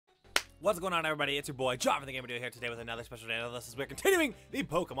What's going on, everybody? It's your boy John the Gamer Dude here today with another special day. This is we're continuing the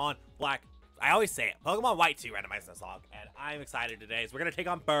Pokemon Black. I always say it, Pokemon White 2 Randomizer Nuzlocke, and I'm excited today. So we're gonna take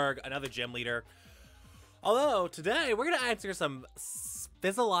on Berg, another gym leader. Although today we're gonna answer some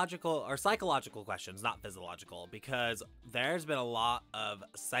physiological or psychological questions, not physiological, because there's been a lot of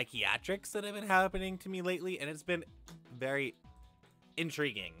psychiatrics that have been happening to me lately, and it's been very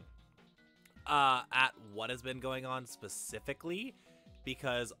intriguing at what has been going on specifically.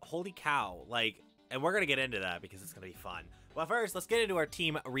 Because holy cow, like, and we're gonna get into that because it's gonna be fun. But first, let's get into our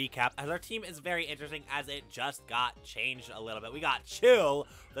team recap, as our team is very interesting as it just got changed a little bit. We got Chill,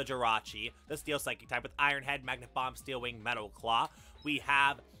 the Jirachi, the Steel Psychic type with Iron Head, Magnet Bomb, Steel Wing, Metal Claw. We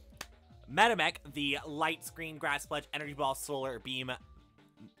have Metamech, the Light Screen, Grass Pledge, Energy Ball, Solar Beam,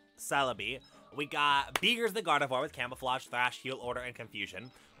 Celebi. We got Beegers, the Gardevoir with Camouflage, Thrash, Heal, Order, and Confusion.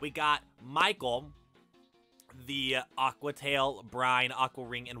 We got Michael, the Aqua Tail, Brine, Aqua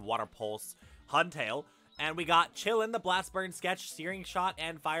Ring, and Water Pulse Huntail. And we got Chillin, the Blast Burn, Sketch, Searing Shot,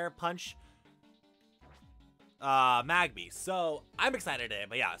 and Fire Punch Magby. So I'm excited today,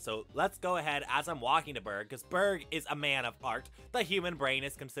 but yeah, so let's go ahead as I'm walking to Berg, because Berg is a man of art. The human brain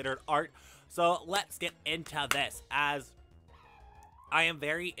is considered art. So let's get into this, as I am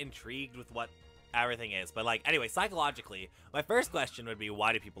very intrigued with what everything is. But like, anyway, psychologically, my first question would be,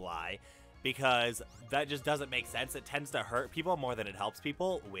 why do people lie? Because that just doesn't make sense. It tends to hurt people more than it helps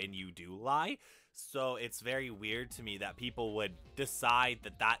people when you do lie. So it's very weird to me that people would decide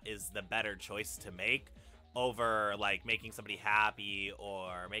that that is the better choice to make over like making somebody happy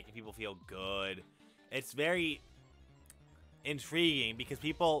or making people feel good. It's very intriguing because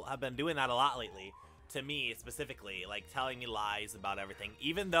people have been doing that a lot lately. To me specifically, like telling me lies about everything.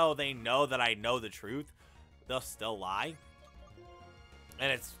 Even though they know that I know the truth, they'll still lie.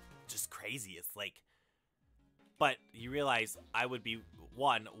 And it's just crazy. It's like, but you realize I would be,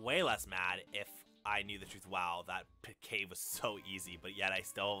 one, way less mad if I knew the truth. Wow, that cave was so easy, but yet I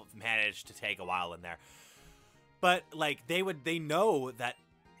still managed to take a while in there. But like, they know that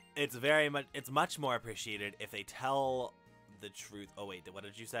it's much more appreciated if they tell the truth. Oh wait, what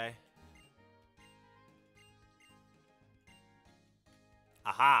did you say?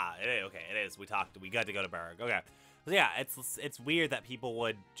 Aha, okay, it is. We got to go to Berg. Okay. So yeah, it's weird that people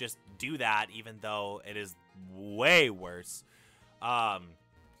would just do that, even though it is way worse.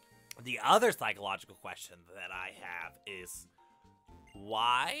 The other psychological question that I have is,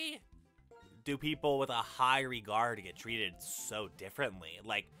 why do people with a high regard get treated so differently?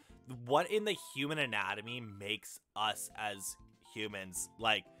 Like, what in the human anatomy makes us as humans,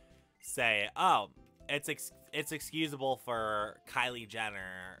 like, say, oh, it's excusable for Kylie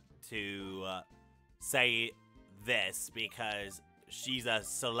Jenner to say this because she's a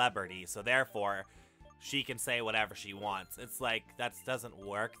celebrity, so therefore she can say whatever she wants. It's like, that doesn't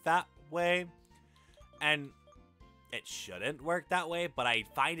work that way, and it shouldn't work that way, but I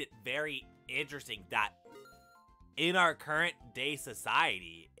find it very interesting that in our current day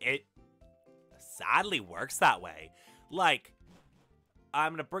society, it sadly works that way. Like,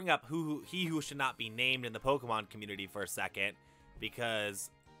 I'm gonna bring up he who should not be named in the Pokemon community for a second,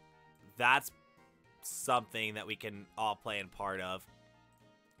 because that's something that we can all play in part of.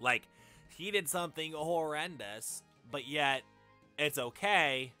 Like, he did something horrendous, but yet it's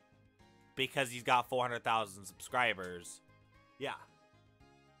okay because he's got 400,000 subscribers. Yeah.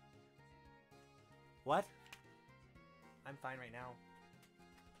 What? I'm fine right now.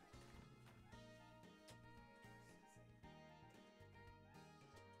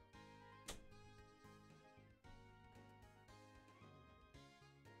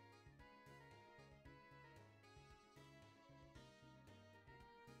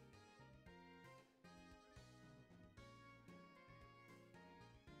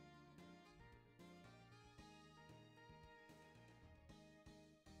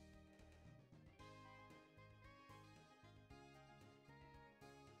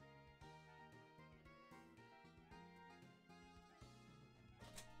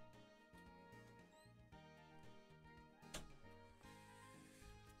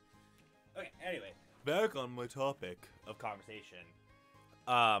 Okay, anyway, back on my topic of conversation.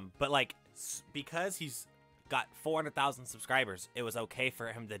 But like, because he's got 400,000 subscribers, it was okay for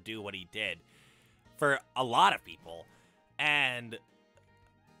him to do what he did for a lot of people. And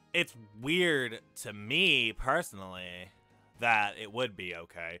it's weird to me personally that it would be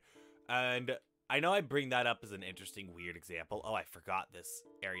okay. And I know I bring that up as an interesting, weird example. Oh, I forgot this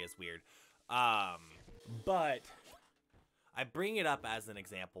area is weird. But I bring it up as an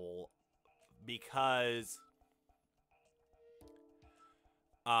example because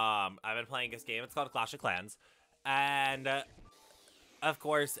I've been playing this game. It's called Clash of Clans, and of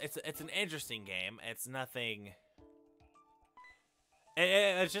course, it's an interesting game. It's nothing.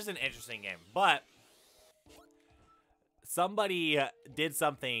 It's just an interesting game, but somebody did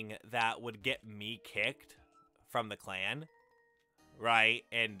something that would get me kicked from the clan, right?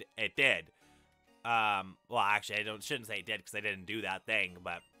 And it did. Well, actually, shouldn't say it did because I didn't do that thing,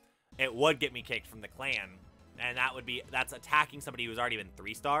 but it would get me kicked from the clan, and that's attacking somebody who's already been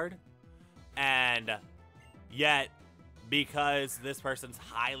 3-starred, and yet because this person's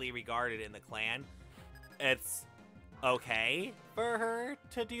highly regarded in the clan, it's okay for her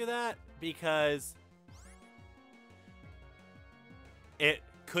to do that because it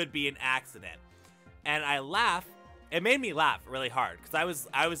could be an accident. And I laugh. It made me laugh really hard because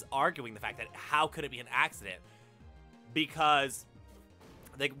I was arguing the fact that how could it be an accident? Because,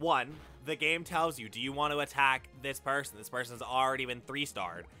 like, one, the game tells you, do you want to attack this person? This person's already been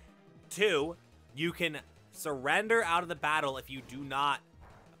 3-starred. 2, you can surrender out of the battle if you do not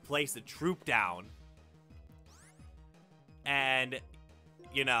place a troop down. And,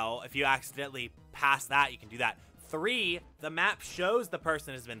 you know, if you accidentally pass that, you can do that. 3, the map shows the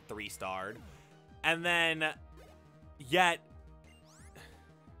person has been 3-starred. And then, yet,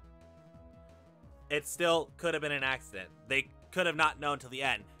 it still could have been an accident. They could have not known till the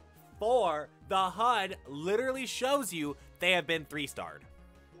end. 4, the HUD literally shows you they have been 3-starred.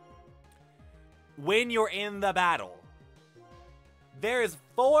 When you're in the battle, there's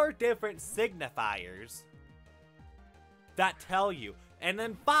 4 different signifiers that tell you. And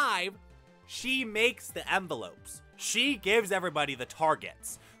then 5, she makes the envelopes. She gives everybody the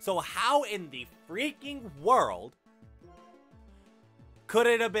targets. So how in the freaking world could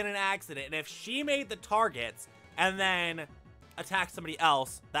it have been an accident? And if she made the targets and then attacked somebody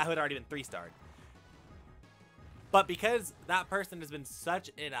else, that had already been 3-starred. But because that person has been such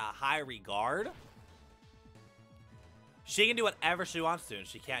in a high regard, she can do whatever she wants to and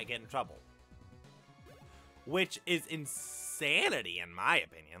she can't get in trouble. Which is insanity in my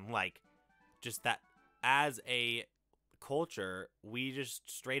opinion. Like, just that as a culture, we just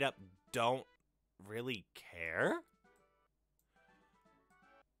straight up don't really care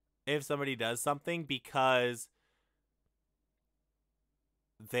if somebody does something because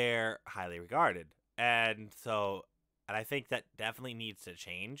they're highly regarded. And I think that definitely needs to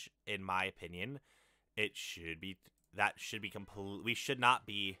change, in my opinion. It should be, we should not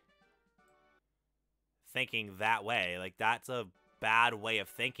be thinking that way. Like, that's a bad way of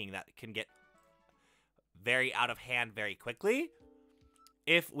thinking that can get very out of hand very quickly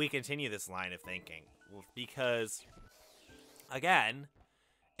if we continue this line of thinking. Because, again,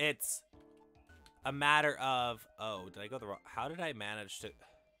 it's a matter of, oh, did I go the wrong, how did I manage to,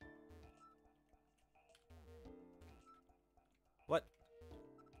 what?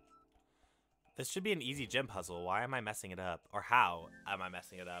 This should be an easy gym puzzle. Why am I messing it up? Or how am I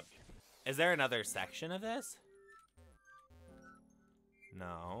messing it up? Is there another section of this?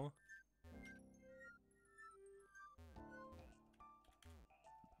 No.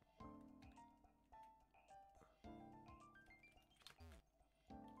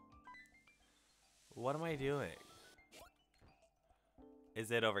 What am I doing?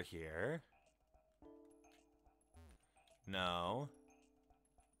 Is it over here? No.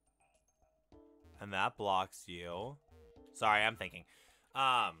 And that blocks you. Sorry, I'm thinking.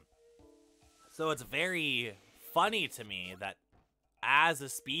 So it's very funny to me that as a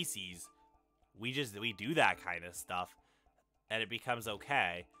species, we do that kind of stuff and it becomes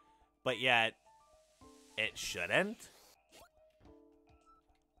okay, but yet it shouldn't.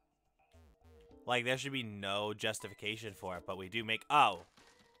 Like, there should be no justification for it, but we do make, oh.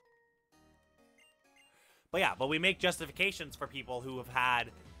 But yeah, but we make justifications for people who have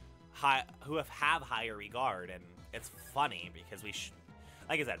had higher regard, and it's funny because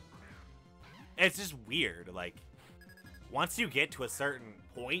like I said, it's just weird. Like, once you get to a certain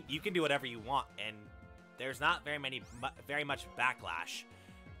point, you can do whatever you want, and there's not very much backlash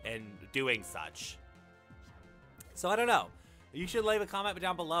in doing such. So I don't know. You should leave a comment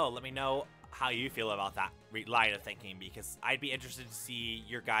down below. Let me know how you feel about that line of thinking, because I'd be interested to see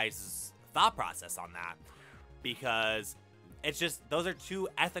your guys' thought process on that, because it's just, those are 2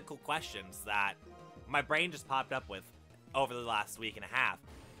 ethical questions that my brain just popped up with over the last week and a half.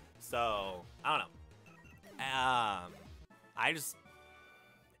 So, I don't know.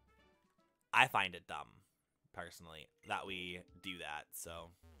 I find it dumb, personally, that we do that,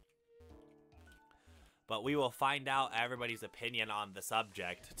 so. But we will find out everybody's opinion on the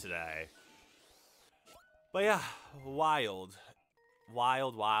subject today. But yeah, wild.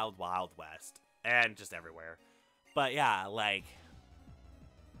 Wild, wild, wild west. And just everywhere. But yeah, like,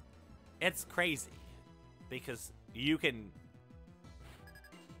 it's crazy. Because you can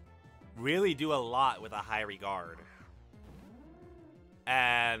really do a lot with a high regard.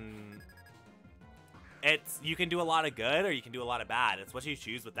 And you can do a lot of good or you can do a lot of bad. It's what you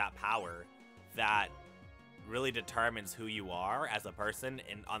choose with that power that really determines who you are as a person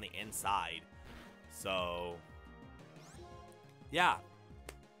on the inside. So, yeah.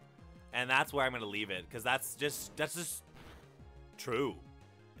 And that's where I'm going to leave it, because that's just true.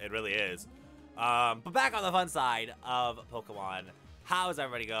 It really is. But back on the fun side of Pokemon, how's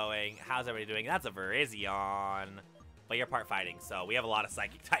everybody going? How's everybody doing? That's a Virizion. But you're part fighting, so we have a lot of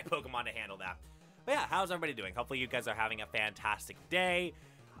Psychic type Pokemon to handle that. But yeah, how's everybody doing? Hopefully you guys are having a fantastic day.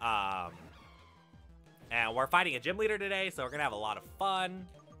 And we're fighting a gym leader today, so we're going to have a lot of fun.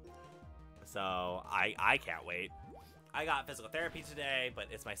 So I can't wait. I got physical therapy today, but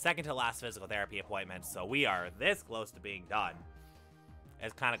it's my second to last physical therapy appointment, so we are this close to being done.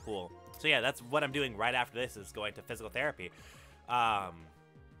 It's kind of cool. So yeah, that's what I'm doing right after this, is going to physical therapy. But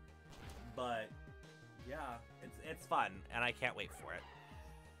yeah, it's fun, and I can't wait for it.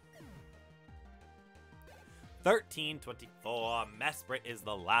 1324, Mesprit is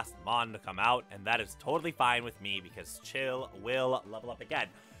the last Mon to come out, and that is totally fine with me because Chill will level up again.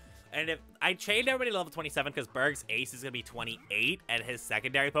 And if I trained everybody to level 27 because Berg's ace is going to be 28 and his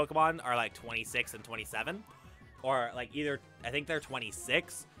secondary Pokemon are like 26 and 27. Or like either, I think they're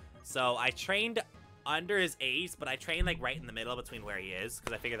 26. So I trained under his ace, but I trained like right in the middle between where he is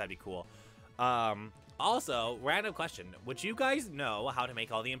because I figured that'd be cool. Also, random question. Would you guys know how to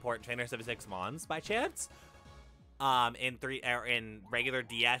make all the important Trainer 76 Mons by chance? In regular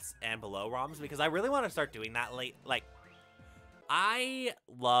DS and below ROMs? Because I really want to start doing that like, I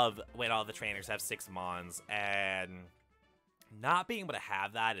love when all the trainers have 6 Mons, and not being able to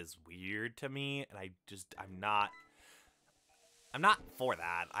have that is weird to me, and I'm not for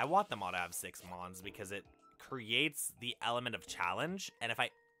that. I want them all to have 6 Mons because it creates the element of challenge, and if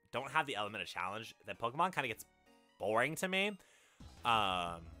I don't have the element of challenge, then Pokemon kind of gets boring to me.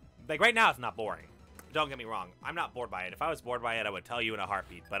 Like right now it's not boring. Don't get me wrong. I'm not bored by it. If I was bored by it, I would tell you in a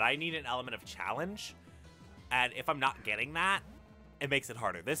heartbeat, but I need an element of challenge, and if I'm not getting that, it makes it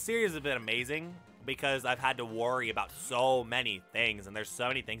harder. This series has been amazing because I've had to worry about so many things, and there's so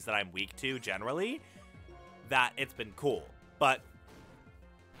many things that I'm weak to generally that it's been cool. But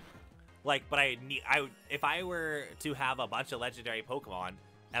if I were to have a bunch of legendary Pokemon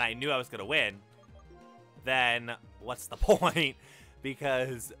and I knew I was gonna win, then what's the point?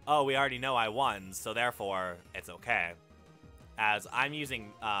 Because we already know I won, so therefore it's okay. As I'm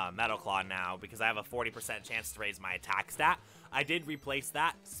using Metal Claw now because I have a 40% chance to raise my attack stat. I did replace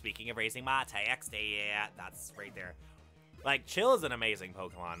that. Speaking of raising my attack stat, yeah, that's right there. Like, Chill is an amazing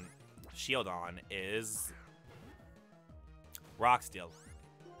Pokemon. Shieldon is Rock Steel,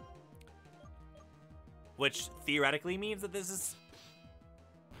 which theoretically means that this is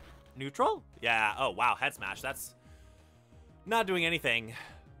neutral? Yeah, oh wow, Head Smash. That's not doing anything.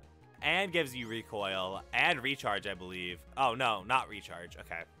 And gives you recoil and recharge, I believe. Oh, no, not recharge.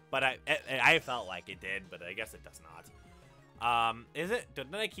 Okay. But I felt like it did, but I guess it does not. Is it?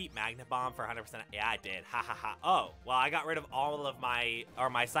 Didn't I keep Magnet Bomb for 100%? Yeah, I did. Ha ha ha. Oh, well, I got rid of all of my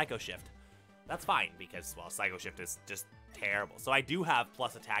Psycho Shift. That's fine because, well, Psycho Shift is just terrible. So I do have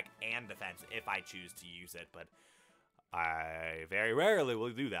plus attack and defense if I choose to use it, but I very rarely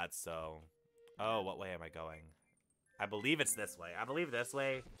will do that, so. Oh, what way am I going? I believe it's this way. I believe this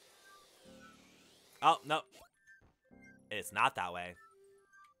way. Oh, no. It's not that way.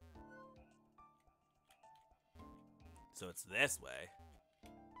 So it's this way.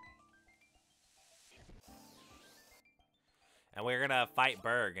 And we're gonna fight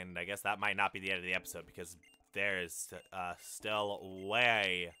Berg, and I guess that might not be the end of the episode because there is still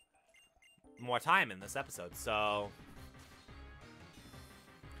way more time in this episode, so.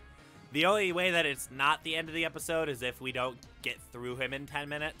 The only way that it's not the end of the episode is if we don't get through him in 10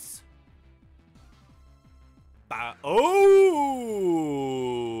 minutes.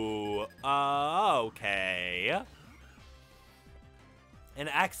 Oh! Okay. An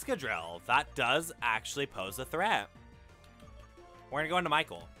Excadrill. That does actually pose a threat. We're gonna go into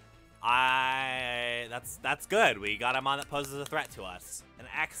Michael. That's good. We got him on that poses a threat to us. An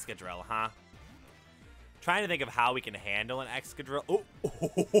Excadrill, huh? Trying to think of how we can handle an Excadrill. Oh,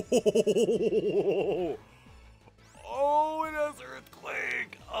 oh, it has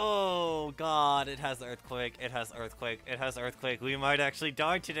Earthquake. Oh, God, it has Earthquake. It has Earthquake. It has Earthquake. We might actually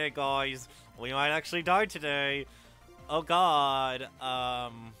die today, guys. We might actually die today. Oh, God. I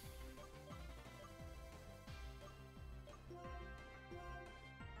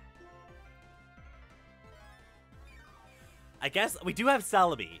guess we do have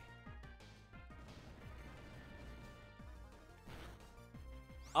Celebi.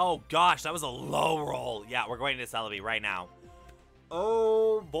 Oh gosh, that was a low roll. Yeah, we're going to Celebi right now.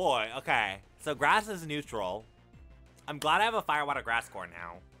 Oh boy, okay. So grass is neutral. I'm glad I have a Fire Water Grass Core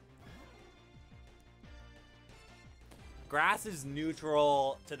now. Grass is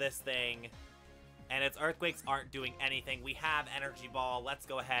neutral to this thing, and its Earthquakes aren't doing anything. We have Energy Ball. Let's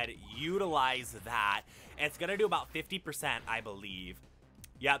go ahead, utilize that. And it's gonna do about 50%, I believe.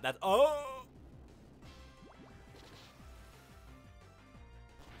 Yeah, that's, oh!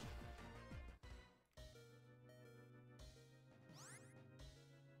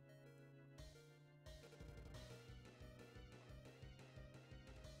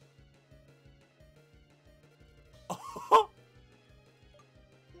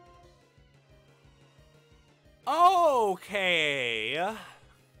 Okay.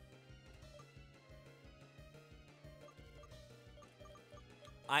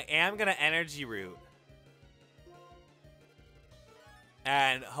 I am gonna Energy Root.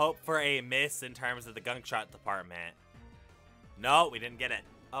 And hope for a miss in terms of the Gunk Shot department. No, we didn't get it.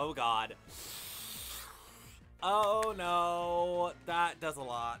 Oh god. Oh no. That does a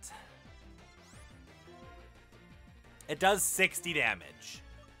lot. It does 60 damage.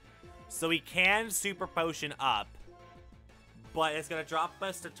 So we can Super Potion up, but it's gonna drop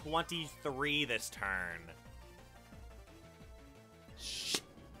us to 23 this turn. Shh.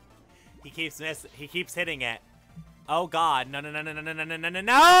 He keeps hitting it. Oh god, no no no no no no no no no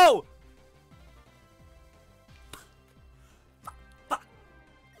no! Fuck.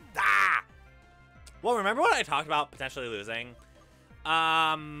 Ah! Well, remember what I talked about potentially losing?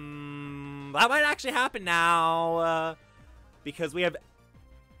 That might actually happen now, because we have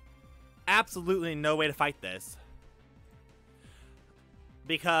absolutely no way to fight this.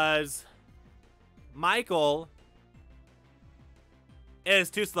 Because Michael is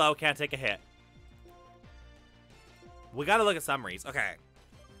too slow, can't take a hit. We gotta look at summaries. Okay.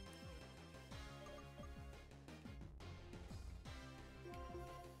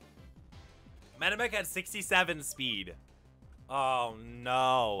 Metamech had 67 speed. Oh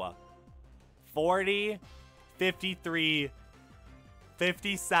no. 40, 53,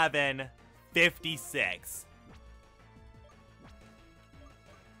 57, 56.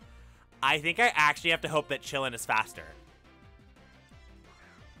 I think I actually have to hope that Chillin is faster.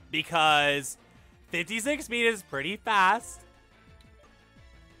 Because 56 speed is pretty fast.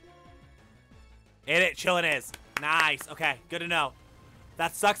 And Chillin is. Nice. Okay, good to know.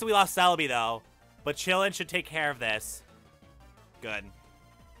 That sucks that we lost Celebi though. But Chillin should take care of this. Good.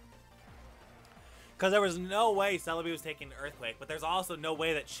 Because there was no way Celebi was taking an Earthquake, but there's also no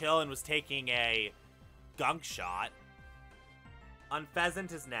way that Chillin was taking a Gunk Shot.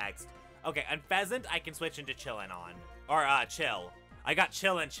 Unpheasant is next. Okay, Unpheasant I can switch into Chillin on. Or, Chill. I got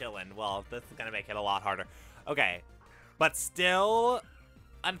Chillin. Well, this is gonna make it a lot harder. Okay. But still,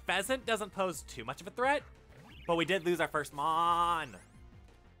 Unpheasant doesn't pose too much of a threat. But we did lose our first Mon.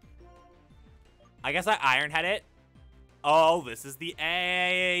 I guess I Iron Head it. Oh, this is the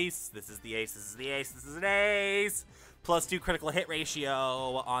ace. This is the ace. This is the ace. This is an ace. +2 critical hit ratio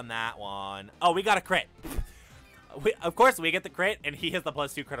on that one. Oh, we got a crit. Of course, we get the crit, and he has the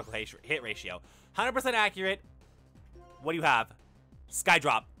 +2 critical hit ratio. 100% accurate. What do you have? Sky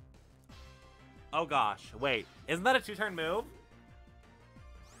Drop. Oh, gosh. Wait. Isn't that a 2-turn move?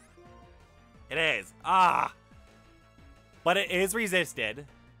 It is. Ah. But it is resisted.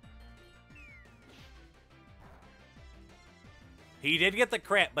 He did get the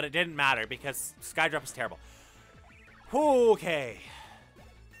crit, but it didn't matter because Skydrop is terrible. Okay.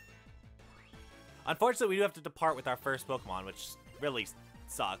 Unfortunately, we do have to depart with our first Pokemon, which really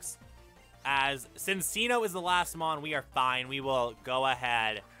sucks. As Cincino is the last Mon, we are fine. We will go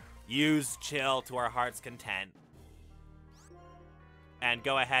ahead, use Chill to our heart's content, and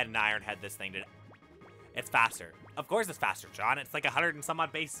go ahead and Iron Head this thing. It's faster. Of course it's faster, John. It's like 100 and some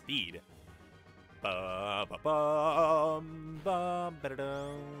odd base speed. What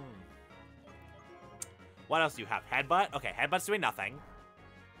else do you have? Headbutt? Okay, Headbutt's doing nothing.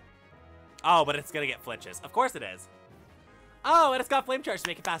 Oh, but it's gonna get flinches. Of course it is. Oh, and it's got Flame Charge to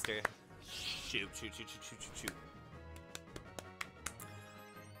make it faster. Shoot.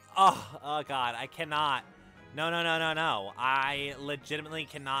 Oh god, I cannot. No. I legitimately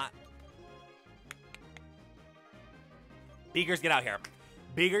cannot. Beakers, get out here.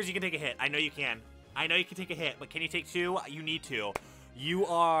 Beakers, you can take a hit. I know you can. I know you can take a hit, but can you take 2? You need to. You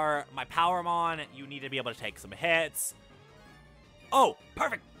are my Powermon. You need to be able to take some hits. Oh,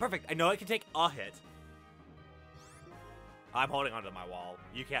 perfect. I know I can take a hit. I'm holding onto my wall.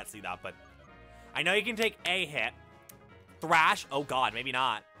 You can't see that, but I know you can take a hit. Thrash. Oh god, maybe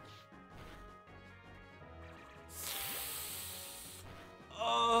not.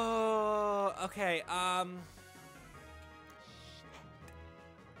 Oh, okay.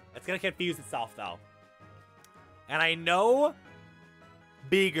 It's gonna confuse itself though. And I know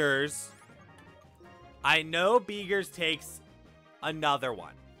Beegers takes another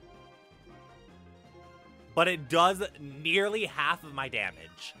one. But it does nearly half of my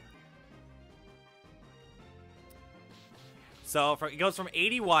damage. So it goes from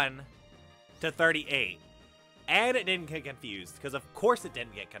 81 to 38. And it didn't get confused, because of course it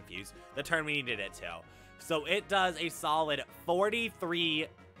didn't get confused the turn we needed it to. So it does a solid 43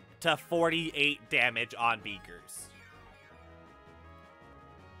 to 48 damage on Beakers.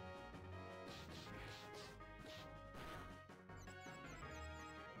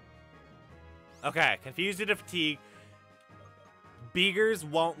 Okay, confused due to fatigue. Beakers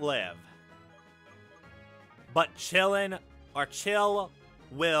won't live. But Chill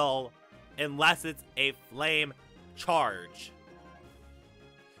will, unless it's a flame charge.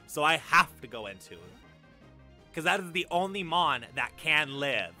 So I have to go into it. Because that is the only Mon that can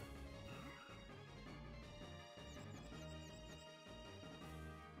live.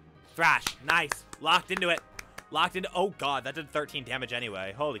 Thrash, nice. Locked into it. Locked into, oh god, that did 13 damage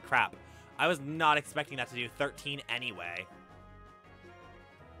anyway. Holy crap. I was not expecting that to do 13 anyway.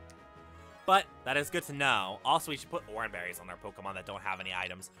 But that is good to know. Also, we should put Oran Berries on our Pokemon that don't have any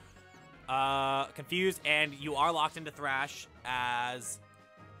items. Confused, and you are locked into Thrash, as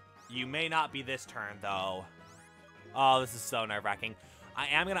you may not be this turn, though. Oh, this is so nerve-wracking. I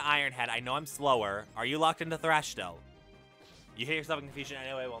am going to Iron Head. I know I'm slower. Are you locked into Thrash still? You hit yourself in confusion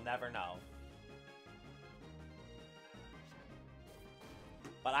anyway, we'll never know.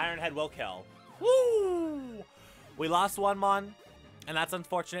 But Iron Head will kill. Woo! We lost one Mon, and that's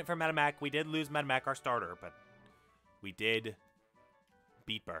unfortunate for Metamac. We did lose Metamac, our starter, but we did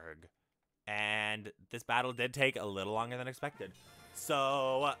beat Berg. And this battle did take a little longer than expected.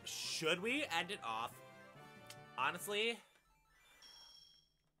 So, should we end it off? Honestly,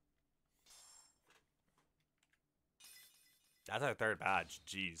 that's our third badge.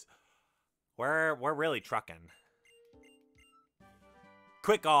 Jeez. We're really trucking.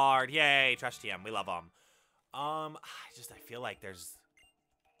 Quick guard, yay, Trash TM, we love them. I feel like there's...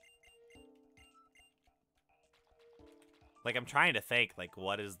 Like, I'm trying to think, like,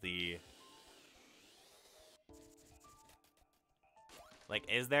 what is the... Like,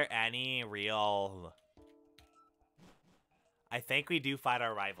 is there any real... I think we do fight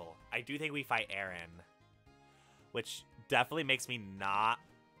our rival. I do think we fight Aaron. Which definitely makes me not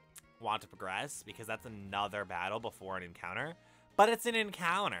want to progress, because that's another battle before an encounter. But it's an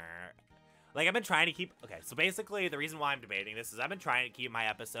encounter. Like, I've been trying to keep... Okay, so basically, the reason why I'm debating this is I've been trying to keep my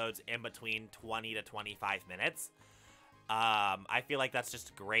episodes in between 20 to 25 minutes. I feel like that's just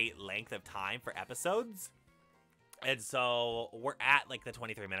a great length of time for episodes. And so, we're at, like, the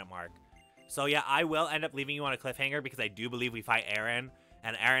 23-minute mark. So, yeah, I will end up leaving you on a cliffhanger because I do believe we fight Aaron.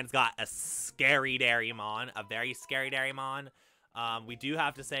 And Aaron's got a scary Dairymon. A very scary Dairymon. We do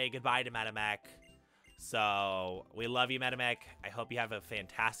have to say goodbye to Metamac. So, we love you, Metamac. I hope you have a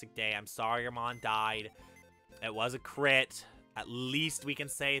fantastic day. I'm sorry your Mon died. It was a crit. At least we can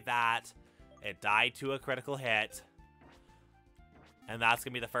say that. It died to a critical hit. And that's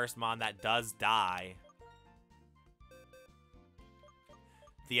going to be the first Mon that does die.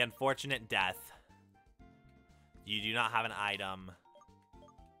 The unfortunate death. You do not have an item.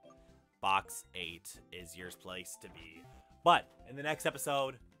 Box 8 is your place to be. But, in the next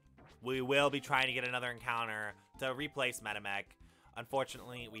episode... we will be trying to get another encounter to replace Metamac.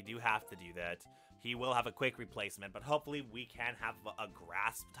 Unfortunately, we do have to do that. He will have a quick replacement, but hopefully we can have a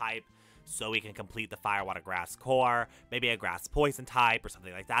grass type so we can complete the Fire, Water, Grass core. Maybe a Grass Poison type or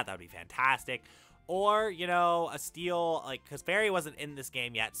something like that. That would be fantastic. Or, you know, a Steel, like, because Fairy wasn't in this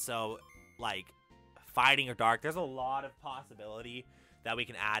game yet, so, like, Fighting or Dark. There's a lot of possibility that we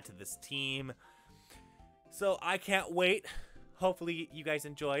can add to this team. So I can't wait. Hopefully you guys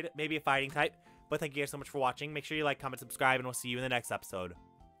enjoyed. Maybe a fighting type. But thank you guys so much for watching. Make sure you like, comment, subscribe, and we'll see you in the next episode.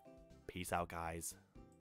 Peace out, guys.